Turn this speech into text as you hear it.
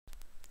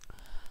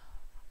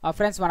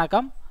Friends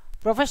வணக்கம்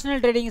Professional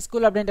Trading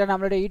School அப்படின்ற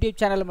நம்மளோட YouTube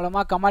சேனல்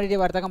மூலமா கமாடிட்டி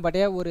வர்த்தகம்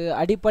பற்றிய ஒரு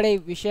அடிப்படை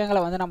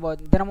விஷயங்களை வந்து நம்ம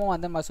தினமும்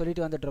வந்து நம்ம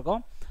சொல்லிட்டு வந்துட்டு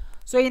இருக்கோம்.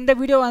 சோ இந்த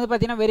வீடியோ வந்து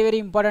பாத்தீங்கன்னா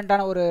very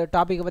இம்பார்ட்டன்ட்டான ஒரு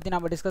டாபிக் பத்தி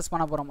நம்ம டிஸ்கஸ்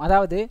பண்ண போறோம்.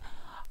 அதாவது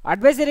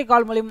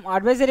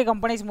advisory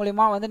companies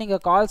மூலமா வந்து நீங்க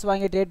கால்ஸ்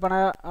வாங்கி ட்ரேட் பண்ண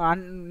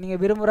நீங்க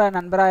விரும்புற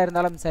நண்பரா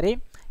இருந்தாலும் சரி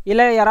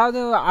இல்ல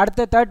யாராவது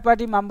அடுத்த third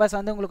party members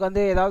வந்து உங்களுக்கு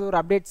வந்து ஏதாவது ஒரு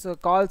அப்டேட்ஸ்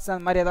கால்ஸ்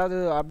அந்த மாதிரி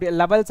ஏதாவது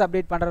லெவல்ஸ்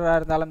அப்டேட் பண்றதா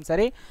இருந்தாலும்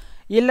சரி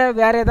இல்ல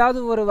வேற ஏதாவது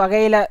ஒரு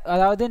வகையில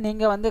அதாவது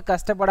நீங்க வந்து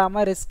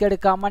கஷ்டப்படாம ரிஸ்க்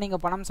எடுக்காம நீங்க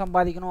பணம்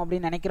சம்பாதிக்கணும் அப்படி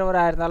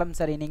நினைக்கிறவரா இருந்தாலும்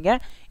சரி நீங்க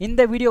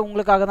இந்த வீடியோ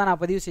உங்களுக்காக தான் நான்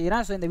பதிவு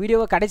செய்றேன். சோ இந்த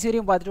வீடியோவை கடைசி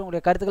வரையும் பார்த்துட்டு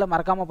உங்களுடைய கருத்துக்களை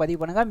மறக்காம பதிவு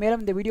பண்ணுங்க.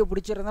 மேலும் இந்த வீடியோ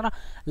பிடிச்சிருந்தா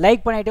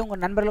லைக் பண்ணிட்டு உங்க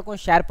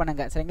நண்பர்களுக்கும் ஷேர்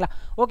பண்ணுங்க. சரிங்களா?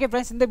 ஓகே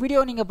फ्रेंड्स, இந்த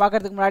வீடியோ நீங்க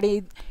பார்க்கிறதுக்கு முன்னாடி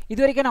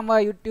இதுவரைக்கும் நம்ம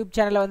YouTube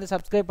சேனலை வந்து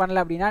Subscribe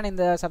பண்ணல அப்படினா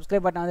இந்த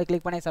Subscribe பட்டனை வந்து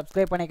கிளிக் பண்ணி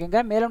Subscribe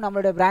பண்ணிக்கங்க. மேலும்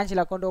நம்மளுடைய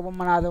பிரான்ச்ல அக்கவுண்ட் ஓபன்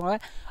பண்ணாதவங்க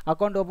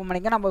அக்கவுண்ட் ஓபன்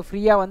பண்ணிங்க. நம்ம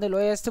ஃப்ரீயா வந்து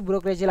லோயஸ்ட்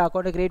brokerage-ல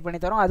அக்கவுண்ட் கிரியேட்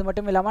பண்ணி தரோம். அது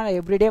மட்டும் இல்லாம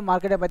எவ்ரிடே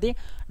மார்க்கெட்டை பத்தி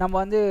நம்ம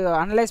வந்து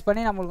அனலைஸ்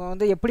பண்ணி நமக்கு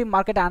வந்து எப்படி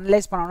மார்க்கெட்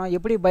அனலைஸ் பண்ணனும்,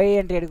 எப்படி பை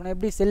என்ட்ரி எடுக்கணும்,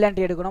 எப்படி செல்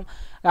என்ட்ரி எடுக்கணும்,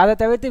 அதை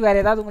தவிர்த்து வேற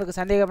ஏதாவது உங்களுக்கு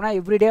சந்தேகம்னா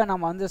எவ்ரிடே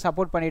நம்ம வந்து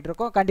சப்போர்ட் பண்ணிட்டு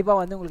இருக்கோம். கண்டிப்பா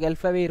வந்து உங்களுக்கு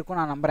ஹெல்ப்ஃபுல்லாவே இருக்கும்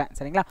நான் நம்புறேன்.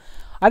 சரிங்களா?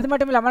 அது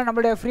மட்டும் இல்லாம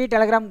நம்மளுடைய ஃப்ரீ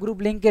Telegram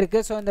குரூப் லிங்க்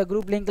இருக்கு. சோ இந்த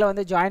குரூப் லிங்க்ல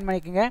வந்து ஜாயின்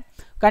பண்ணிக்கங்க.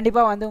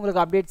 கண்டிப்பா வந்து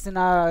உங்களுக்கு அப்டேட்ஸ்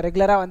நான்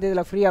ரெகுலரா வந்து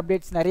இதுல ஃப்ரீ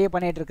அப்டேட்ஸ் நிறைய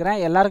பண்ணிட்டு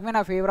இருக்கேன். எல்லாருக்குமே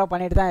நான் ஃபேவரா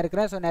பண்ணிட்டு தான்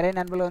இருக்கேன். சோ நிறைய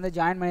நண்பர்கள் வந்து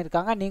ஜாயின்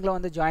பண்ணிருக்காங்க. நீங்களும்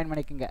வந்து ஜாயின்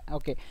பண்ணிக்கங்க.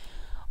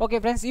 ஓகே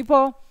फ्रेंड्स, இப்போ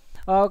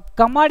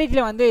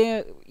கமாடிட்டில வந்து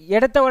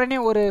எடுத்த உடனே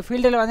ஒரு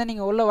ஃபீல்டில் வந்து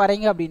நீங்கள் உள்ள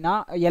வரீங்க அப்படின்னா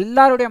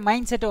எல்லாருடைய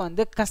மைண்ட் செட்டும்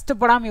வந்து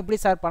கஷ்டப்படாமல் எப்படி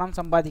சார் பணம்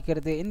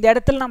சம்பாதிக்கிறது, இந்த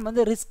இடத்துல நம்ம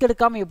வந்து ரிஸ்க்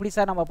எடுக்காமல் எப்படி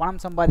சார் நம்ம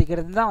பணம்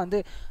சம்பாதிக்கிறது தான் வந்து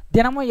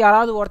தினமும்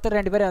யாராவது ஒருத்தர்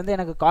ரெண்டு பேர் வந்து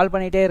எனக்கு கால்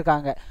பண்ணிகிட்டே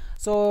இருக்காங்க.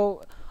 ஸோ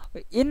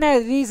என்ன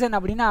ரீசன்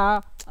அப்படின்னா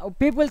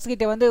பீப்புள்ஸ்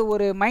கிட்ட வந்து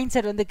ஒரு மைண்ட்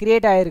செட் வந்து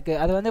கிரியேட் ஆகிருக்கு.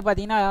 அது வந்து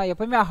பார்த்தீங்கன்னா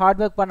எப்பவுமே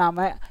ஹார்ட் ஒர்க்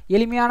பண்ணாமல்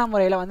எளிமையான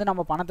முறையில் வந்து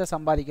நம்ம பணத்தை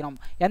சம்பாதிக்கணும்,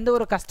 எந்த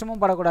ஒரு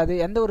கஷ்டமும் படக்கூடாது,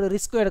 எந்த ஒரு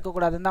ரிஸ்க்கும்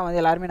எடுக்கக்கூடாதுன்னு தான்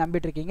வந்து எல்லாருமே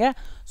நம்பிட்டு இருக்கீங்க.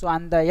 ஸோ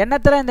அந்த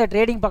எண்ணத்தில் இந்த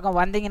ட்ரேடிங் பக்கம்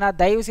வந்தீங்கன்னா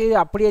தயவு செய்து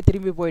அப்படியே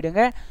திரும்பி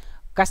போயிடுங்க.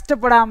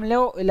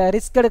 கஷ்டப்படாமலோ இல்லை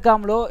ரிஸ்க்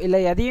எடுக்காமலோ இல்லை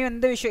எதையும்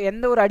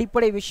எந்த ஒரு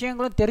அடிப்படை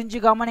விஷயங்களும்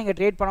தெரிஞ்சுக்காமல் நீங்கள்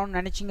ட்ரேட் பண்ணணும்னு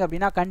நினச்சிங்க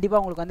அப்படின்னா கண்டிப்பாக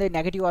உங்களுக்கு வந்து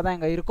நெகட்டிவாக தான்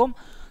இங்கே இருக்கும்.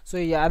 ஸோ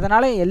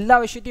அதனால் எல்லா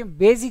விஷயத்தையும்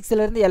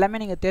பேசிக்ஸ்லேருந்து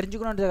எல்லாமே நீங்கள்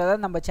தெரிஞ்சுக்கணுன்றதுக்காக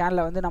நம்ம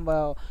சேனலில் வந்து நம்ம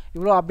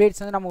இவ்வளோ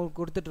அப்டேட்ஸ் வந்து நம்ம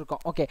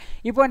கொடுத்துட்ருக்கோம். ஓகே,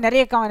 இப்போ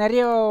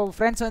நிறைய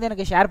ஃப்ரெண்ட்ஸ் வந்து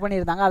எனக்கு ஷேர்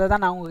பண்ணியிருந்தாங்க. அதை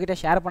தான் நான் உங்ககிட்ட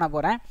ஷேர் பண்ண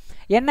போகிறேன்.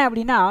 என்ன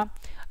அப்படின்னா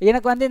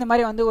எனக்கு வந்து இந்த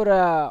மாதிரி வந்து ஒரு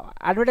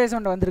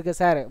அட்வர்டைஸ்மெண்ட் வந்திருக்கு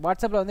சார்,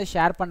 வாட்ஸ்அப்பில் வந்து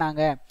ஷேர்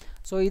பண்ணாங்க.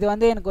 ஸோ இது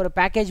வந்து எனக்கு ஒரு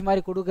பேக்கேஜ்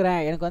மாதிரி கொடுக்குறேன்,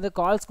 எனக்கு வந்து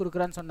கால்ஸ்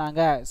கொடுக்குறேன்னு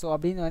சொன்னாங்க. ஸோ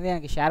அப்படின்னு வந்து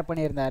எனக்கு ஷேர்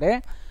பண்ணியிருந்தார்.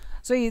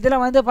 ஸோ இதில்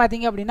வந்து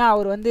பார்த்தீங்க அப்படின்னா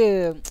அவர் வந்து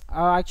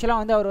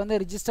ஆக்சுவலாக வந்து அவர் வந்து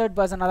ரிஜிஸ்டர்ட்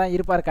பர்சனாக தான்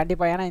இருப்பார்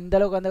கண்டிப்பாக. ஏன்னா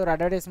இந்தளவுக்கு வந்து ஒரு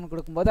அட்வர்டைஸ்மெண்ட்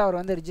கொடுக்கும்போது அவர்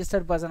வந்து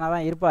ரிஜிஸ்டர்ட் பர்சனாக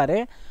தான் இருப்பார்.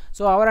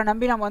 ஸோ அவரை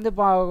நம்பி நம்ம வந்து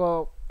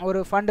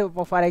ஒரு ஃபண்டு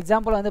இப்போ ஃபார்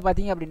எக்ஸாம்பிள் வந்து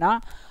பார்த்தீங்க அப்படின்னா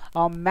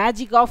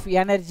magic of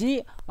energy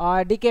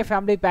decay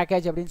family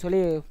package அப்படின்னு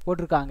சொல்லி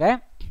போட்டிருக்காங்க.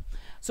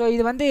 ஸோ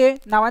இது வந்து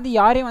நான் வந்து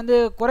யாரையும் வந்து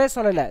குறை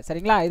சொல்லலை.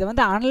 சரிங்களா? இதை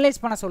வந்து அனலைஸ்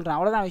பண்ண சொல்கிறேன்,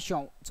 அவ்வளோதான்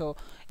விஷயம். ஸோ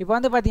இப்போ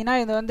வந்து பார்த்தீங்கன்னா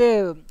இது வந்து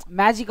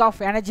மேஜிக்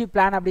ஆஃப் எனர்ஜி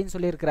பிளான் அப்படின்னு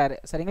சொல்லியிருக்கிறாரு.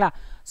 சரிங்களா?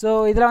 ஸோ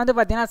இதில் வந்து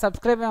பார்த்தீங்கன்னா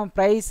சப்ஸ்கிரைப்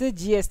ப்ரைஸு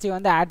ஜிஎஸ்டி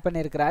வந்து ஆட்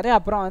பண்ணியிருக்கிறாரு.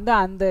 அப்புறம் வந்து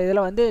அந்த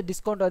இதில் வந்து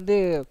டிஸ்கவுண்ட் வந்து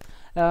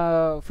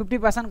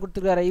 50%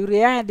 கொடுத்துருக்காரு. இவர்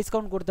ஏன்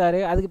டிஸ்கவுண்ட்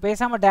கொடுத்தாரு, அதுக்கு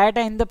பேசாமல்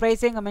டேரெக்டாக இந்த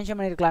ப்ரைஸே இங்கே மென்ஷன்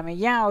பண்ணியிருக்கலாமே,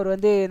 ஏன் அவர்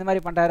வந்து இந்த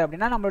மாதிரி பண்ணுறாரு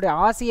அப்படின்னா நம்மளுடைய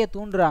ஆசையை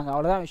தூண்டுறாங்க,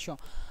 அவ்வளோதான்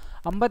விஷயம்.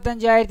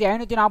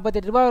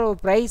 55,548 ரூபாய் ஒரு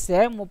ப்ரைஸு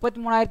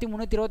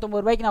 33,329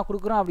 ரூபாய்க்கு நான்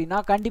கொடுக்குறோம் அப்படின்னா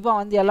கண்டிப்பாக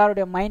வந்து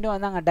எல்லாருடைய மைண்டும்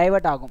வந்து அங்கே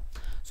டைவர்ட் ஆகும்.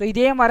 ஸோ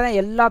இதே மாதிரி தான்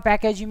எல்லா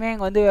பேக்கேஜுமே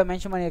இங்கே வந்து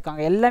மென்ஷன்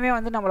பண்ணியிருக்காங்க. எல்லாமே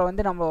வந்து நம்மளை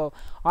வந்து நம்ம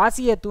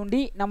ஆசையை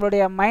தூண்டி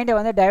நம்மளுடைய மைண்டை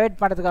வந்து டைவர்ட்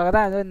பண்ணுறதுக்காக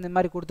தான் வந்து இந்த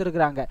மாதிரி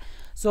கொடுத்துருக்குறாங்க.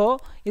 ஸோ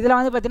இதில்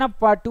வந்து பார்த்தீங்கன்னா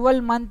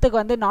 12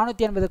 மந்த்துக்கு வந்து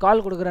 480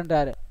 கால்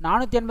கொடுக்குறேன்றாரு.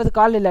 480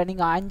 கால் இல்லை,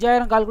 நீங்கள்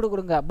 5000 கால் கூட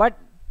கொடுங்க. பட்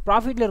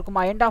ப்ராஃபிட்டில்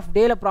இருக்குமா, எண்ட் ஆஃப்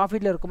டேயில்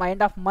ப்ராஃபிட்டில் இருக்குமா,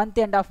 end of month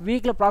end of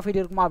வீக்கில் ப்ராஃபிட்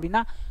இருக்குமா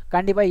அப்படின்னா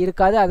கண்டிப்பாக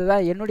இருக்காது.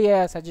 அதுதான் என்னுடைய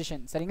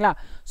சஜஷன். சரிங்களா?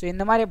 ஸோ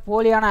இந்த மாதிரி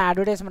போலியான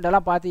அட்வர்டைஸ்மெண்ட்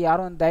எல்லாம் பார்த்து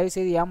யாரும்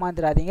தயவுசெய்து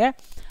ஏமாந்துடாதீங்க.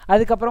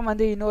 அதுக்கப்புறம்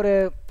வந்து இன்னொரு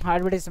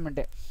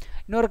அட்வர்டைஸ்மெண்ட்டு,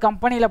 இன்னொரு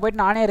கம்பெனியில்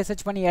போய்ட்டு நானே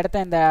ரிசர்ச் பண்ணி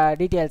எடுத்தேன் இந்த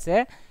டீட்டெயில்ஸு.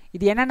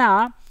 இது என்னென்னா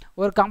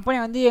ஒரு கம்பெனி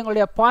வந்து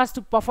எங்களுடைய பாஸ்ட்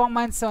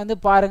பர்ஃபார்மன்ஸை வந்து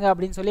பாருங்கள்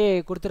அப்படின்னு சொல்லி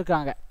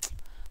கொடுத்துருக்காங்க.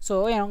 ஸோ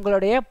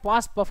எங்களுடைய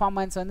பாஸ்ட்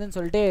பர்ஃபார்மன்ஸ் வந்து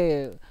சொல்லிட்டு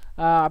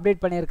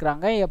அப்டேட்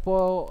பண்ணியிருக்கிறாங்க. எப்போ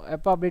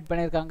அப்டேட்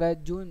பண்ணியிருக்காங்க,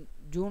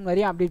 ஜூன்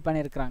வரையும் அப்டேட்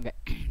பண்ணியிருக்கிறாங்க.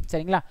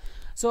 சரிங்களா?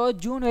 ஸோ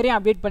ஜூன் வரையும்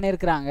அப்டேட்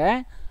பண்ணியிருக்கிறாங்க.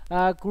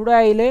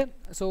 குடாயில்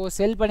ஸோ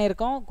செல்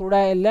பண்ணியிருக்கோம்,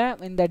 குடாயில்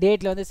இந்த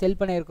டேட்டில் வந்து செல்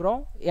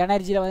பண்ணியிருக்கிறோம்.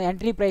 எனர்ஜியில் வந்து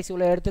என்ட்ரி ப்ரைஸ்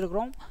இவ்வளோ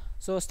எடுத்துருக்கிறோம்.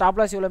 ஸோ ஸ்டாப்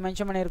லாஸ் இவ்வளோ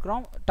மென்ஷன்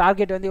பண்ணியிருக்கிறோம்.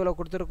 டார்கெட் வந்து இவ்வளோ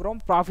கொடுத்துருக்குறோம்.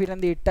 ப்ராஃபிட்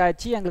வந்து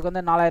இட்டாச்சு, எங்களுக்கு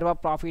வந்து 4000 ரூபா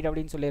ப்ராஃபிட்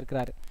அப்படின்னு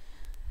சொல்லியிருக்கிறாரு.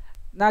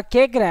 நான்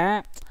கேட்குறேன்,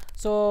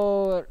 ஸோ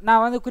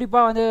நான் வந்து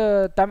குறிப்பாக வந்து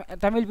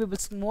தமிழ்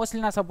பீப்புள்ஸ்க்கு மோஸ்ட்லி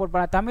நான் சப்போர்ட்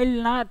பண்ணேன்.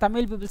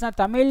 தமிழ் பீப்புள்ஸ்னால்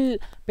தமிழ்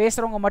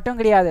பேசுகிறவங்க மட்டும்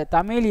கிடையாது,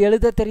 தமிழ்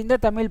எழுத தெரிந்த,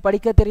 தமிழ்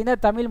படிக்க தெரிந்த,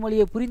 தமிழ்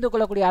மொழியை புரிந்து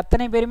கொள்ளக்கூடிய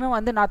அத்தனை பேருமே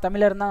வந்து நான்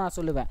தமிழர் தான் நான்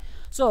சொல்லுவேன்.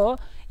 ஸோ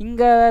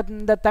இங்கே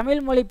இந்த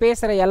தமிழ் மொழி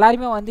பேசுகிற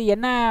எல்லாருமே வந்து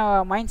என்ன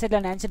மைண்ட்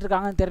செட்டில் நினச்சிட்டு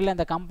இருக்காங்கன்னு தெரியல.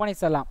 இந்த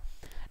கம்பெனிஸ் எல்லாம்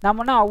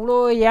நம்மனா அவ்வளோ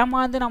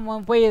ஏமாந்து நம்ம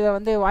போய் இதை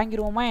வந்து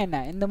வாங்கிடுவோமா என்ன?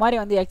 இந்த மாதிரி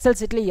வந்து எக்ஸல்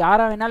சீட்டில்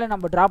யாரை வேணாலும்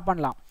நம்ம ட்ராப்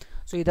பண்ணலாம்.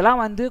 ஸோ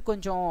இதெல்லாம் வந்து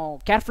கொஞ்சம்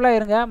கேர்ஃபுல்லாக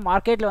இருங்க.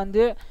 மார்க்கெட்டில்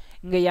வந்து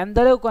இங்கே எந்த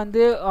அளவுக்கு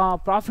வந்து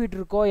ப்ராஃபிட்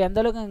இருக்கோ, எந்த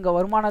அளவுக்கு இங்கே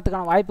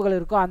வருமானத்துக்கான வாய்ப்புகள்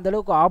இருக்கோ, அந்த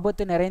அளவுக்கு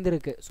ஆபத்து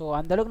நிறைந்திருக்கு. ஸோ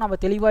அந்தளவுக்கு நம்ம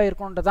தெளிவாக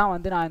இருக்கணுன்றது தான்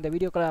வந்து நான் இந்த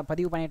வீடியோக்களை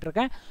பதிவு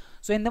பண்ணிகிட்ருக்கேன்.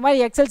 ஸோ இந்த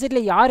மாதிரி எக்ஸல்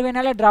சீட்டில் யார்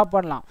வேணாலும் ட்ராப்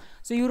பண்ணலாம்.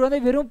 ஸோ இவர்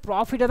வந்து வெறும்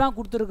ப்ராஃபிட்டை தான்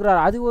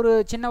கொடுத்துருக்குறாரு. அது ஒரு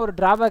சின்ன ஒரு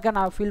ட்ராபேக்காக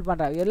நான் ஃபீல்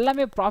பண்ணுறேன்.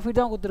 எல்லாமே ப்ராஃபிட்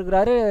தான்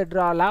கொடுத்துருக்குறாரு,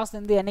 லாஸ்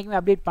வந்து என்றைக்குமே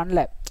அப்டேட்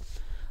பண்ணல.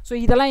 ஸோ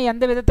இதெல்லாம்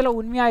எந்த விதத்தில்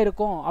உண்மையாக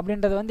இருக்கும்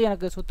அப்படின்றது வந்து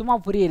எனக்கு சுத்தமாக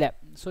புரியல.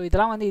 ஸோ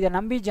இதெல்லாம் வந்து இதை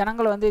நம்பி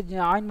ஜனங்கள் வந்து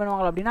ஜாயின்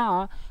பண்ணுவாங்க அப்படின்னா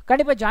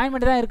கண்டிப்பாக ஜாயின்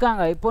பண்ணி தான்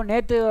இருக்காங்க. இப்போது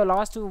நேற்று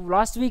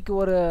லாஸ்ட் வீக்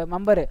ஒரு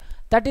மெம்பர்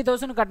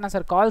 30,000 கட்டினா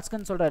சார்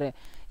கால்ஸ்க்குன்னு சொல்கிறாரு.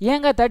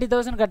 ஏங்க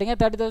 30,000 கட்டிங்க,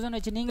 30,000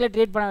 வச்சு நீங்களே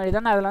ட்ரேட் பண்ண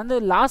வேண்டியதானே, அதில் வந்து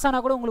லாஸ்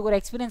ஆனால் கூட உங்களுக்கு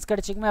ஒரு எக்ஸ்பீரியன்ஸ்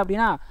கிடச்சிக்குமே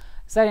அப்படின்னா,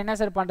 சார் என்ன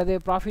சார் பண்ணுறது,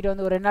 ப்ராஃபிட்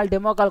வந்து ஒரு 2 நாள்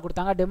டெமோ கால்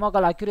கொடுத்தாங்க, டெமோ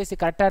கால் அக்யூரேசி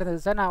கரெக்டாக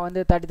இருந்தது சார், நான்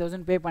வந்து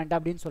 30,000 பே பண்ணிட்டேன்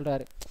அப்படின்னு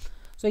சொல்கிறாரு.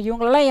 ஸோ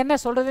இவங்களெல்லாம் என்ன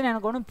சொல்கிறதுன்னு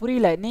எனக்கு ஒன்றும்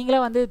புரியல. நீங்களே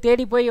வந்து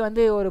தேடி போய்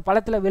வந்து ஒரு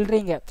பழத்தில்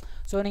விழுறீங்க.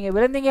 ஸோ நீங்கள்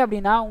விழுந்தீங்க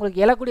அப்படின்னா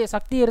உங்களுக்கு எழக்கூடிய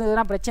சக்தி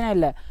இருந்ததுன்னா பிரச்சனை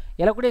இல்லை.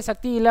 எழக்கூடிய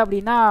சக்தி இல்லை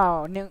அப்படின்னா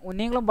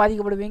நீங்களும்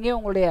பாதிக்கப்படுவீங்க,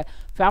 உங்களுடைய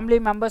ஃபேமிலி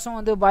மெம்பர்ஸும்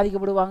வந்து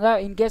பாதிக்கப்படுவாங்க.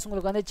 இன்கேஸ்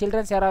உங்களுக்கு வந்து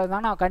சில்ட்ரன்ஸ் யாராவது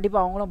இருந்தாங்கன்னா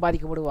கண்டிப்பாக அவங்களும்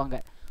பாதிக்கப்படுவாங்க.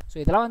 ஸோ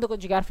இதெல்லாம் வந்து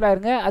கொஞ்சம் கேர்ஃபுல்லாக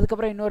இருங்க.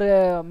 அதுக்கப்புறம் இன்னொரு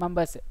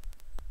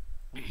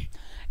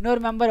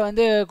மெம்பர்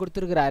வந்து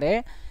கொடுத்துருக்குறாரு.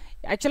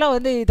 ஆக்சுவலாக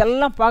வந்து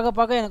இதெல்லாம்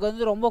பார்க்க எனக்கு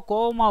வந்து ரொம்ப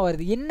கோபமாக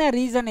வருது. என்ன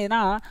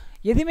ரீசன்னா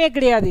எதுவுமே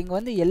கிடையாது. இங்கே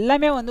வந்து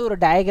எல்லாமே வந்து ஒரு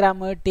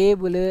டயக்ராமு,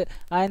 டேபிள்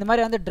இந்த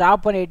மாதிரி வந்து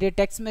ட்ராப் பண்ணிவிட்டு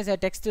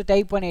டெக்ஸ்ட்டு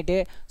டைப் பண்ணிவிட்டு,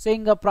 ஸோ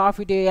இங்கே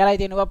ப்ராஃபிட்டு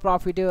 7,500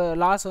 ப்ராஃபிட்டு,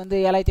 லாஸ் வந்து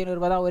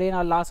 7,500 தான் ஒரே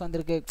நாள் லாஸ்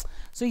வந்திருக்கு.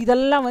 ஸோ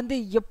இதெல்லாம் வந்து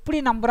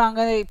எப்படி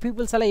நம்புகிறாங்க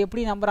பீப்புள்ஸ் எல்லாம்,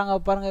 எப்படி நம்புகிறாங்க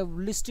பாருங்கள்.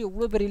 லிஸ்ட்டு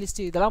இவ்வளோ பெரிய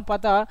லிஸ்ட்டு, இதெல்லாம்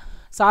பார்த்தா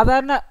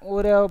சாதாரண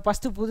ஒரு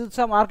ஃபஸ்ட்டு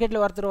புதுசாக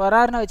மார்க்கெட்டில் ஒருத்தர்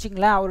வராருன்னு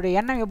வச்சிங்களேன்,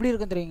 அவருடைய எண்ணம் எப்படி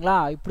இருக்கும் தெரியுங்களா,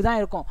 இப்படி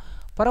தான் இருக்கும்.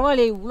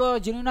 பரவாயில்லையே, இவ்வளோ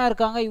ஜென்யூனாக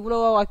இருக்காங்க, இவ்வளோ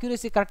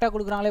அக்யூரேசி கரெக்டாக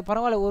கொடுக்குறாங்களே,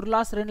 பரவாயில்ல, 1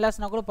 லாஸ் 2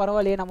 லாஸ்னா கூட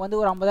பரவாயில்லையே, நம்ம வந்து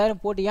ஒரு 50,000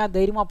 போட்டு ஏன்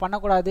தைரியமாக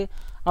பண்ணக்கூடாது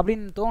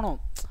அப்படின்னு தோணும்,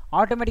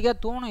 ஆட்டோமேட்டிக்காக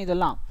தோணும்.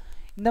 இதெல்லாம்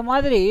இந்த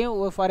மாதிரி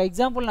ஃபார்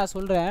எக்ஸாம்பிள் நான்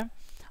சொல்கிறேன்.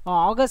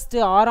 ஆகஸ்ட்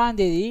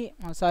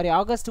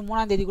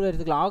 3 கூட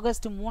எடுத்துக்கலாம்.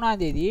 ஆகஸ்ட்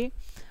 3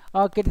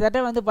 கிட்டத்தட்ட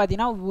வந்து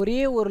பார்த்தீங்கன்னா ஒரே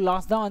ஒரு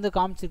லாஸ் தான் வந்து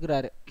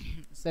காமிச்சிருக்கிறாரு.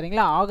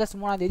 சரிங்களா, ஆகஸ்ட்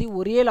 3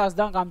 ஒரே லாஸ்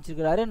தான்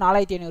காமிச்சிருக்கிறாரு,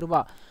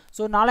 4,500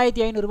 ஸோ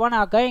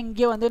 4,500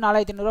 இங்கே வந்து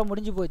 4,500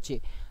 முடிஞ்சு போச்சு.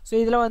 ஸோ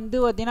இதில் வந்து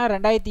பார்த்தீங்கன்னா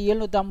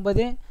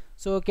 2,750.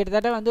 ஸோ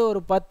கிட்டத்தட்ட வந்து ஒரு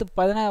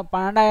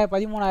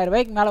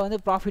 13,000 மேலே வந்து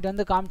ப்ராஃபிட்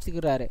வந்து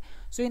காமிச்சிக்கிறாரு.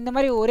 ஸோ இந்த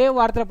மாதிரி ஒரே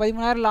வாரத்தில்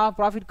 13,000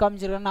 ப்ராஃபிட்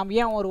காமிச்சிருக்காரு. நம்ம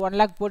ஏன் ஒரு 1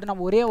 lakh போட்டு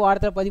நம்ம ஒரே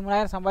வாரத்தில்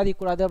 13,000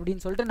 சம்பாதிக்கக்கூடாது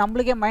அப்படின்னு சொல்லிட்டு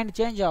நம்மளுக்கே மைண்ட்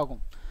சேஞ்ச்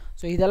ஆகும்.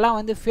 ஸோ இதெல்லாம்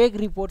வந்து ஃபேக்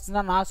ரிப்போர்ட்ஸ்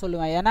தான் நான்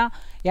சொல்லுவேன். ஏன்னா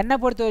என்னை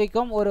பொறுத்த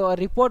வரைக்கும் ஒரு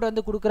ரிப்போர்ட்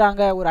வந்து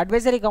கொடுக்குறாங்க, ஒரு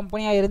அட்வைசரி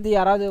கம்பெனியாக இருந்து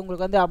யாராவது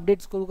உங்களுக்கு வந்து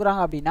அப்டேட்ஸ்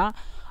கொடுக்குறாங்க அப்படின்னா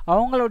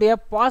அவங்களுடைய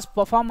பாஸ்ட்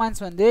பர்ஃபார்மன்ஸ்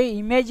வந்து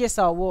இமேஜஸ்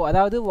ஆவோ,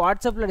 அதாவது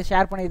வாட்ஸ்அப்பில்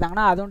ஷேர்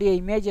பண்ணியிருந்தாங்கன்னா அதனுடைய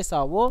இமேஜஸ்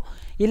ஆவோ,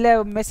 இல்லை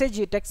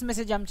டெக்ஸ்ட்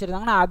மெசேஜ்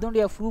அனுப்பிச்சிருந்தாங்கன்னா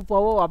அதனுடைய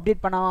ப்ரூஃபாவோ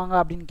அப்டேட் பண்ணுவாங்க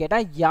அப்படின்னு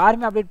கேட்டால்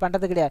யாருமே அப்டேட்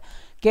பண்ணுறது கிடையாது.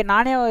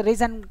 நானே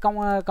ரீசன்ட்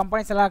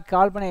கம்பெனிஸ் எல்லாம்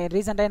கால் பண்ணி,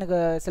 ரீசெண்டாக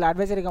எனக்கு சில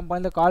அட்வைசரி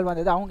கம்பெனியில் கால்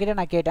வந்தது.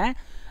 அவங்ககிட்ட நான் கேட்டேன்,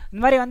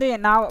 இந்த மாதிரி வந்து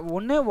நான்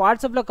ஒன்று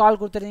வாட்ஸ்அப்பில் கால்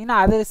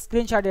கொடுத்துருந்தீங்கன்னா அது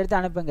ஸ்க்ரீன்ஷாட் எடுத்து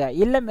அனுப்புங்க,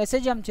 இல்லை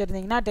மெசேஜ்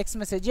அனுப்பிச்சிருந்தீங்கன்னா டெக்ஸ்ட்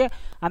மெசேஜ்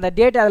அந்த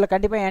டேட் அதில்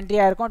கண்டிப்பாக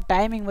என்ட்ரியாக இருக்கும்,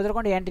 டைமிங்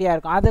முதற்கொண்டு என்ட்ரியாக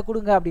இருக்கும், அதை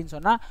கொடுங்க அப்படின்னு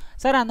சொன்னால்,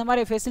 சார் அந்த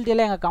மாதிரி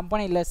ஃபெசிலிட்டியெல்லாம் எங்கள்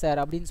கம்பெனி இல்லை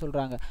சார் அப்படின்னு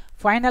சொல்கிறாங்க.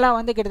 ஃபைனலாக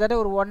வந்து கிட்டத்தட்ட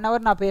ஒரு 1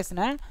 hour நான்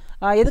பேசினேன்.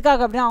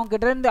 எதுக்காக அப்படின்னா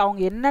அவங்ககிட்டேருந்து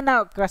அவங்க என்னென்ன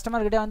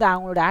கஸ்டமர்கிட்ட வந்து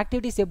அவங்களோட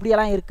ஆக்டிவிட்டீஸ்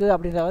எப்படியெல்லாம் இருக்குது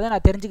அப்படின்றத வந்து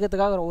நான்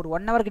தெரிஞ்சுக்கிறதுக்காக ஒரு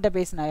 1 hour கிட்ட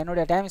பேசினேன்,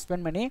 என்னோடய டைம்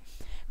ஸ்பெண்ட் பண்ணி.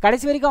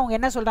 கடைசி வரைக்கும் அவங்க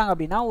என்ன சொல்கிறாங்க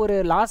அப்படின்னா, ஒரு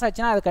லாஸ்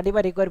ஆச்சுன்னா அதை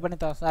கண்டிப்பாக ரிகவரி பண்ணி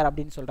தரோம் சார்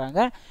அப்படின்னு சொல்கிறாங்க.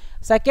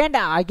 செகண்ட்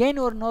அகெயின்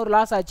ஒரு 100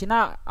 லாஸ் ஆச்சுன்னா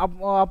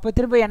அப்போ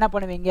திரும்ப என்ன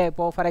பண்ணுவீங்க?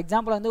 இப்போது ஃபார்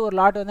எக்ஸாம்பிள் வந்து ஒரு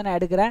லாட் வந்து நான்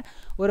எடுக்கிறேன்,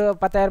 ஒரு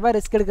 10,000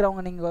 ரிஸ்க்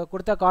எடுக்கிறவங்க நீங்கள்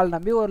கொடுத்த கால்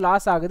நம்பி ஒரு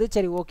லாஸ் ஆகுது,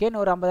 சரி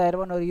ஓகேன்னு ஒரு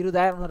 50,000 ஒரு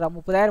 20,000 ஒரு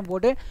 30,000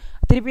 போட்டு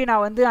திருப்பி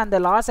நான் வந்து அந்த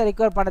லாஸை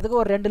ரிகவர் பண்ணுறதுக்கு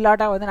ஒரு 2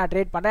 லாட்டாக வந்து நான்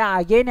ட்ரேட் பண்ணுறேன்.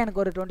 அகெயின்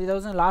எனக்கு ஒரு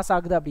 20,000 லாஸ்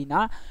ஆகுது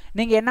அப்படின்னா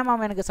நீங்கள் என்ன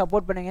மேம் எனக்கு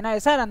சப்போர்ட் பண்ணுவீங்கன்னா,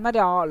 சார் அந்த மாதிரி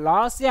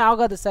லாஸே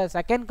ஆகாது சார்,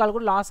 செகண்ட் கால்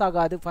கூட லாஸ்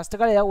ஆகாது, ஃபஸ்ட்டு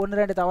கால் ஏதாவது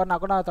 1-2 தவறுனா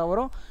கூட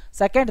தவறும்,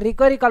 செகண்ட்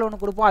ரிகவரி கால்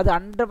ஒன்று கொடுப்போம், அது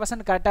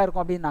 100% கரெக்டாக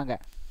இருக்கும் அப்படின்னாங்க.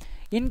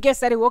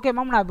 இன்கேஸ் சரி ஓகே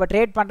மேம் நான் இப்போ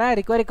ட்ரேட் பண்ணுறேன்,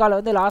 ரிகவரி கால்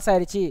வந்து லாஸ்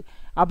ஆயிடுச்சு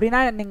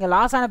அப்படின்னா நீங்கள்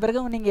லாஸ் ஆன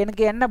பிறகு நீங்கள்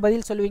எனக்கு என்ன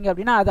பதில் சொல்லுவீங்க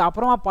அப்படின்னா, அது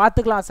அப்புறமா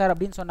பார்த்துக்கலாம் சார்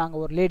அப்படின்னு சொன்னாங்க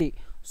ஒரு லேடி.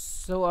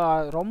 ஸோ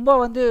ரொம்ப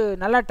வந்து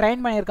நல்லா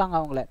ட்ரெயின் பண்ணியிருக்காங்க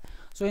அவங்கள.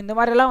 ஸோ இந்த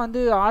மாதிரிலாம்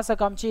வந்து ஆசை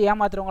காமிச்சு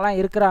ஏமாத்துறவங்களாம்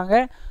இருக்கிறாங்க.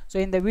 ஸோ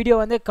இந்த வீடியோ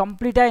வந்து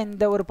கம்ப்ளீட்டாக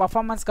இந்த ஒரு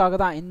பர்ஃபார்மன்ஸ்க்காக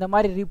தான். இந்த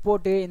மாதிரி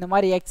ரிப்போர்ட்டு, இந்த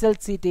மாதிரி எக்ஸல்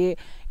சீட்டு,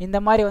 இந்த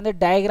மாதிரி வந்து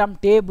டயக்ராம்,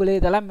 டேபிள்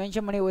இதெல்லாம்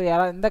மென்ஷன் பண்ணி ஒரு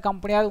எந்த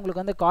கம்பெனியாவது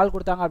உங்களுக்கு வந்து கால்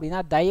கொடுத்தாங்க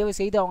அப்படின்னா தயவு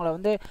செய்து அவங்கள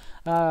வந்து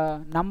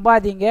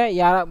நம்பாதீங்க.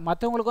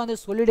 மற்றவங்களுக்கு வந்து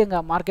சொல்லிவிடுங்க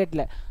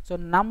மார்க்கெட்டில். ஸோ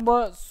நம்ம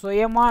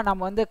சுயமாக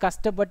நம்ம வந்து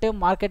கஷ்டப்பட்டு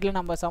மார்க்கெட்டில்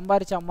நம்ம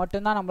சம்பாதிச்சா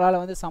மட்டும்தான்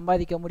நம்மளால் வந்து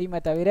சம்பாதிக்க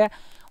முடியுமே தவிர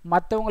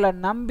மற்றவங்கள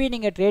நம்பி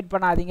நீங்கள் ட்ரேட்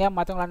பண்ணாதீங்க.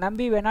 மற்றவங்கள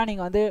நம்பி வேணால்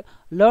நீங்கள் வந்து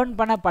லேர்ன்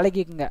பண்ண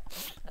பழகிக்குங்க.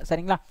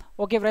 சரிங்களா?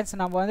 ஓகே ஃப்ரெண்ட்ஸ்,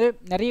 நம்ம வந்து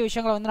நிறைய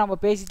விஷயங்களை வந்து நம்ம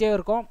பேசிகிட்டே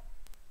இருக்கோம்.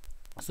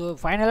 ஸோ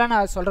ஃபைனலாக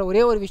நான் சொல்கிற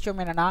ஒரே ஒரு விஷயம்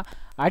என்னென்னா,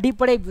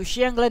 அடிப்படை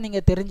விஷயங்களை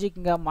நீங்கள்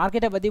தெரிஞ்சுக்குங்க,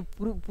 மார்க்கெட்டை பற்றி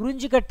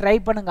புரிஞ்சிக்க ட்ரை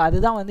பண்ணுங்கள்,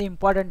 அதுதான் வந்து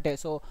இம்பார்ட்டண்ட்டு.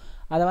 ஸோ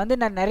அதை வந்து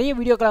நான் நிறைய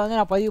வீடியோக்களை வந்து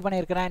நான் பதிவு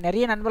பண்ணியிருக்கிறேன்.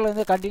 நிறைய நண்பர்கள்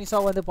வந்து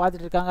கண்டினியூஸாக வந்து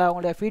பார்த்துட்டு இருக்காங்க,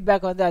 அவங்களுடைய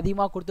ஃபீட்பேக் வந்து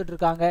அதிகமாக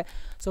கொடுத்துட்ருக்காங்க.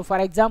 ஸோ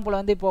ஃபார் எக்ஸாம்பிள்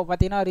வந்து இப்போது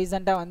பார்த்தீங்கன்னா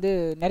ரீசெண்டாக வந்து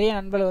நிறைய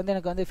நண்பர்கள் வந்து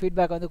எனக்கு வந்து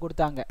ஃபீட்பேக் வந்து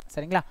கொடுத்தாங்க.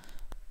 சரிங்களா?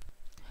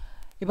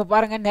 இப்போ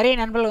பாருங்கள் நிறைய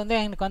நண்பர்கள் வந்து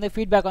எனக்கு வந்து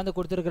ஃபீட்பேக் வந்து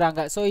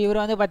கொடுத்துருக்காங்க. ஸோ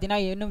இவர் வந்து பார்த்தீங்கன்னா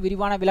இன்னும்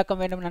விரிவான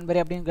விளக்கம் வேண்டும்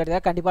நண்பரே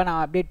அப்படிங்கிறத கண்டிப்பாக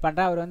நான் அப்டேட்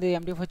பண்ணுறேன். அவர் வந்து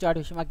MT4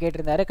 சார்ட் விஷயமா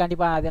கேட்டிருந்தாரு.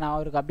 கண்டிப்பாக அதை நான்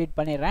அவருக்கு அப்டேட்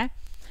பண்ணிடுறேன்.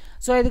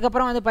 ஸோ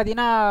இதுக்கப்புறம் வந்து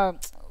பார்த்தீங்கன்னா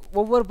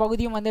ஒவ்வொரு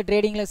பகுதியும் வந்து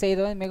ட்ரேடிங்கில்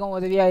செய்கிறது வந்து மிகவும்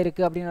உதவியாக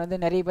இருக்குது அப்படின்னு வந்து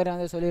நிறைய பேர்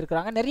வந்து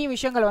சொல்லியிருக்கிறாங்க. நிறைய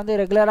விஷயங்கள் வந்து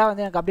ரெகுலராக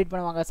வந்து எனக்கு அப்டேட்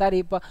பண்ணுவாங்க. சார்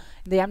இப்போ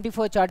இந்த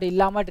MT4 சார்ட்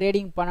இல்லாமல்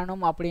ட்ரேடிங்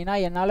பண்ணணும் அப்படின்னா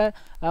என்னால்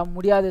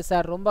முடியாது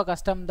சார், ரொம்ப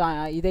கஷ்டம் தான்,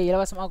 இதை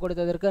இலவசமாக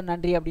கொடுத்ததற்கு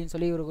நன்றி அப்படின்னு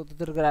சொல்லி இவர்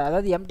கொடுத்துருக்கிறார்.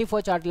 அதாவது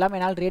MT4 சார்ட் இல்லாமல்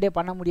என்னால் ட்ரேடே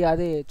பண்ண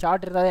முடியாது,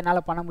 சார்ட் இருந்தால்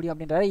என்னால் பண்ண முடியும்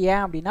அப்படின்றாரு.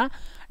 ஏன் அப்படின்னா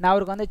நான்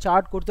அவருக்கு வந்து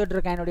சார்ட்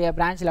கொடுத்துட்ருக்கேன் என்னுடைய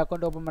பிரான்ச்சில்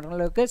அக்கௌண்ட் ஓப்பன்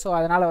பண்ணுறதுக்கு. ஸோ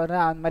அதனால் வந்து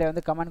அந்த மாதிரி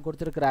வந்து கமெண்ட்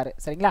கொடுத்துருக்கிறாரு.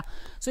 சரிங்களா?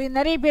 ஸோ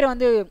நிறைய பேர்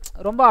வந்து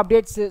ரொம்ப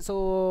அப்டேட்ஸு, ஸோ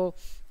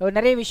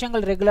நிறைய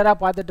விஷயங்கள் ரெகுலராக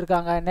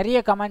பார்த்துட்ருக்காங்க, நிறைய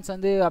கமெண்ட்ஸ்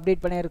வந்து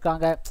அப்டேட்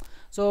பண்ணியிருக்காங்க.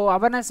 ஸோ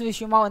அவேர்னஸ்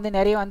விஷயமா வந்து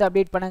நிறைய வந்து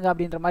அப்டேட் பண்ணுங்க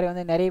அப்படின்ற மாதிரி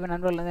வந்து நிறைய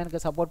நண்பர்கள் வந்து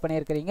எனக்கு சப்போர்ட்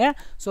பண்ணியிருக்கிறீங்க.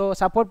 ஸோ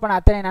சப்போர்ட் பண்ண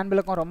அத்தனை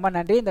நண்பர்களுக்கும் ரொம்ப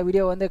நன்றி. இந்த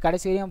வீடியோ வந்து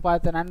கடைசி வரையும்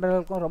பார்த்த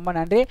நண்பர்களுக்கும் ரொம்ப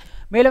நன்றி.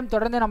 மேலும்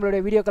தொடர்ந்து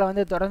நம்மளுடைய வீடியோக்களை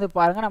வந்து தொடர்ந்து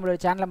பாருங்கள்.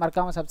 நம்மளுடைய சேனலை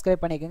மறக்காமல்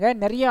சப்ஸ்கிரைப் பண்ணிக்கோங்க.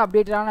 நிறைய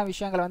அப்டேட்டான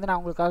விஷயங்களை வந்து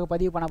நான் உங்களுக்காக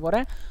பதிவு பண்ண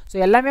போகிறேன். ஸோ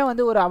எல்லாமே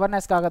வந்து ஒரு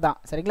அவேர்னஸ்க்காக தான்.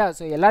 சரிங்களா?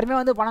 ஸோ எல்லாருமே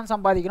வந்து பணம்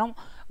சம்பாதிக்கணும்.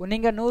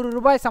 நீங்கள் 100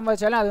 ரூபாய்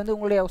சம்பாதிச்சாலும் அது வந்து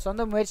உங்களுடைய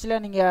சொந்த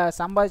முயற்சியில் நீங்கள்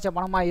சம்பாதிச்ச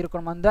பணமாக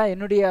இருக்கணும் தான்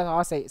என்னுடைய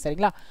ஆசை.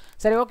 சரிங்களா?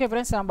 சரி, ஓகே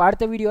ஃப்ரெண்ட்ஸ், நம்ம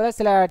அடுத்த வீடியோவில்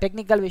சில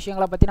டெக்னிக்கல்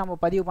விஷயங்களை பற்றி நம்ம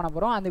பதிவு பண்ண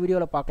போகிறோம். அந்த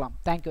வீடியோவில் பார்க்கலாம்.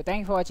 தேங்க்யூ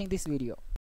ஃபார் வாட்சிங் திஸ் வீடியோ.